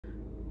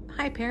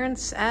Hi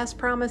parents, as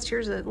promised,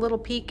 here's a little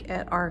peek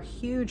at our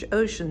huge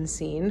ocean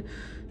scene.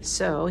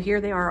 So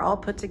here they are all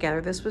put together.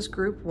 This was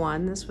group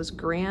one. This was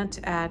Grant,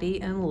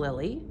 Addie, and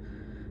Lily.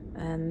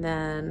 And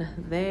then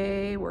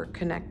they were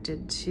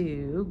connected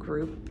to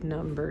group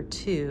number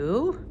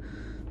two.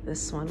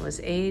 This one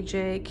was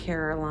AJ,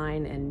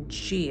 Caroline, and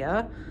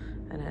Gia.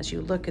 And as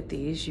you look at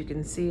these, you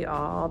can see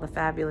all the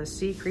fabulous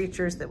sea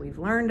creatures that we've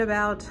learned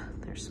about.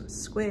 There's some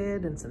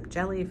squid and some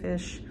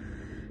jellyfish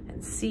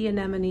and sea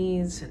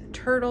anemones and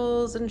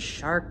turtles and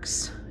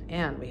sharks.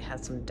 And we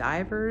had some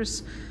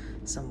divers,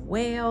 some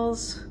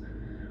whales.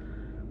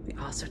 We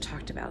also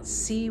talked about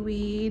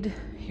seaweed.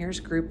 Here's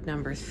group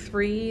number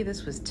three.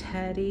 This was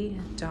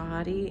Teddy,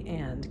 Dottie,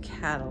 and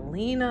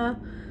Catalina.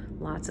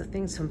 Lots of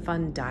things, some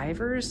fun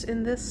divers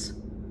in this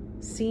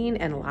scene,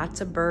 and lots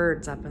of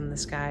birds up in the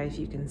sky if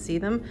you can see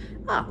them.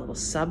 A little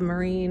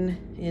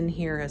submarine in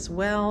here as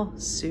well.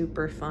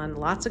 Super fun.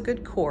 Lots of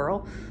good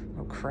coral.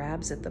 Little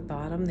crabs at the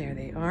bottom. There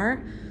they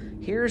are.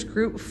 Here's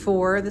group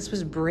four. This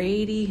was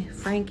Brady,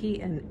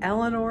 Frankie, and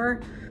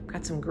Eleanor.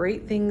 Got some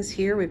great things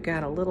here. We've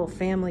got a little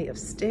family of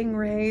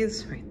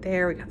stingrays right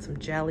there. We got some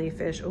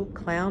jellyfish,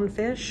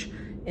 clownfish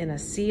in a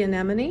sea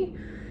anemone.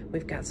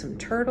 We've got some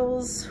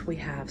turtles. We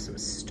have some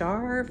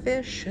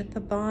starfish at the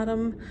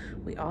bottom.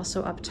 We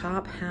also up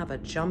top have a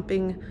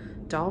jumping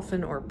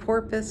dolphin or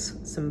porpoise,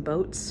 some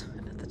boats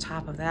at the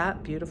top of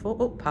that.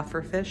 Beautiful.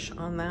 Pufferfish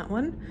on that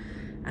one.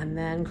 And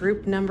then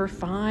group number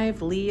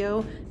five,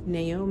 Leo,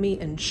 Naomi,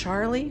 and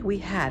Charlie. We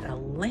had a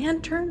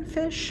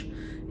lanternfish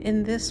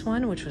in this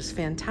one, which was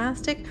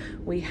fantastic.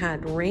 We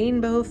had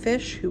rainbow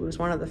fish, who was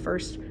one of the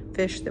first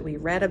fish that we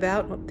read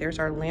about. There's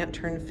our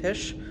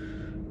lanternfish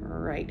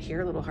right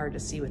here. A little hard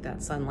to see with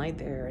that sunlight.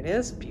 There it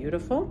is.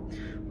 Beautiful.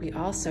 We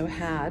also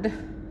had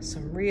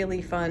some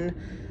really fun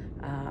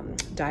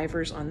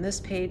divers on this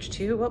page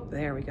too.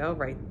 There we go.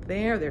 Right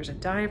there. There's a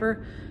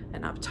diver.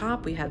 And up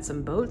top we had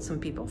some boats, some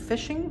people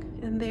fishing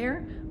in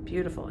there.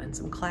 Beautiful. And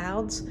some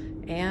clouds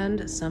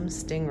and some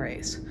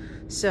stingrays.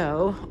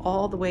 So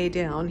all the way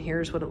down,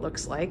 here's what it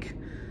looks like.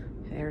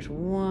 There's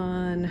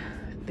one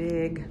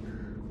big,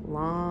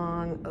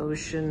 long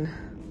ocean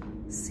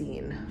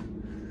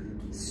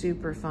scene.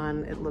 Super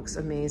fun. It looks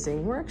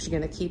amazing. We're actually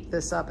going to keep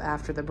this up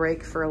after the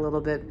break for a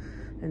little bit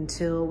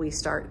until we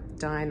start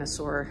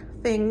dinosaur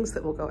things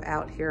that will go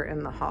out here in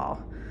the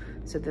hall.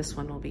 So this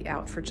one will be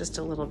out for just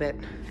a little bit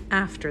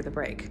after the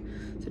break.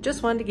 So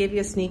just wanted to give you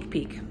a sneak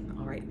peek.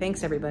 All right,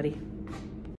 thanks everybody.